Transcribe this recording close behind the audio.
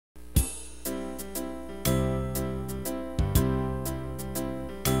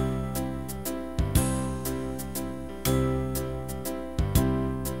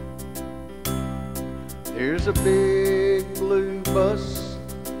There's a big blue bus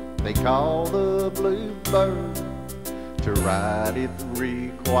they call the Bluebird. To ride it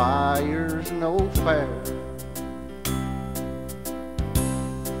requires no fare.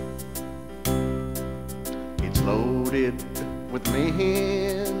 It's loaded with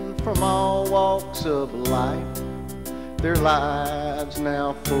men from all walks of life, their lives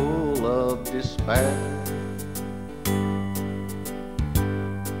now full of despair.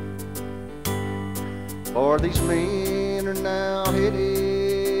 For these men are now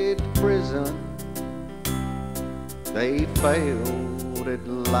headed to prison. They failed at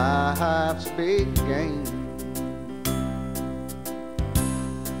life's big game.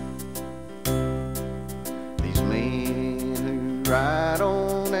 These men who ride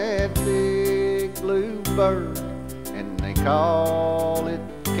on that big blue bird, and they call it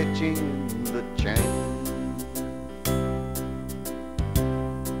catching the chain.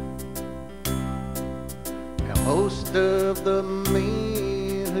 Now most of the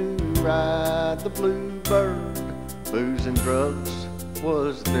men who ride the Bluebird, booze and drugs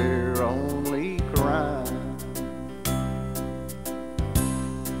was their only crime.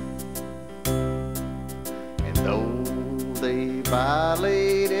 And though they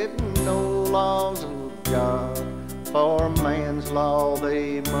violated no laws of God, for man's law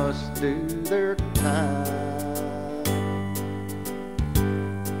they must do their time.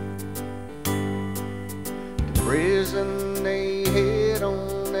 To prison they head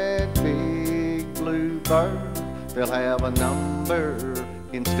on that big Bluebird. They'll have a number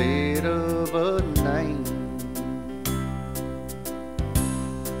instead of a name.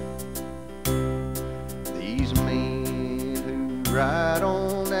 These men who ride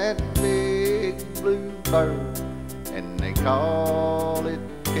on that big Bluebird, and they call it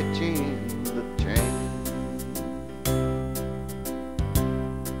catching the chain.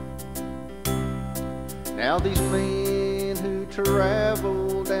 Now these men who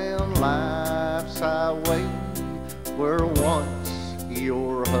travel down life's highway were once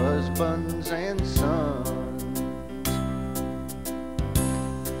your husbands and sons.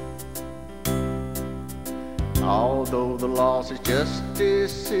 Although the laws of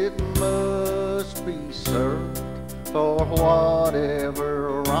justice, it must be served for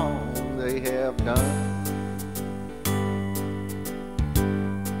whatever wrong they have done.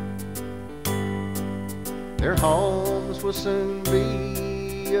 Their homes will soon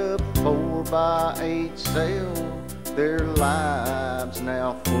be a 4x8 cell, their lives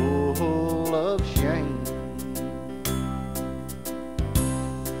now full of shame.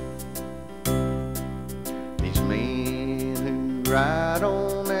 These men who ride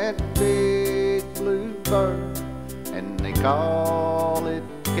on that big Bluebird, and they call it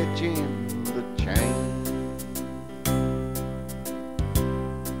catching the chain.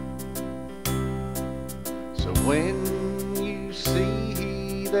 So when you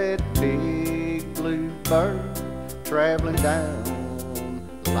see that big Bluebird traveling down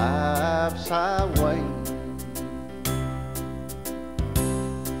life's highway,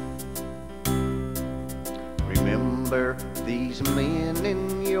 remember these men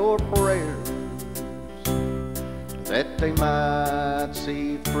in your prayers, that they might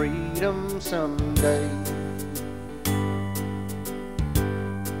see freedom someday.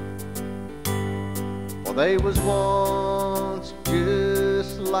 For they was once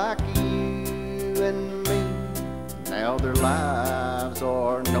just like you and me. Now their lives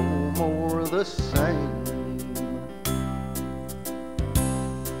are no more the same.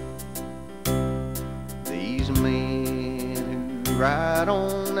 These men who ride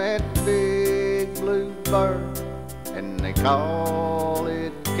on that big Bluebird, and they call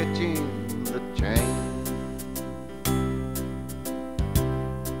it catching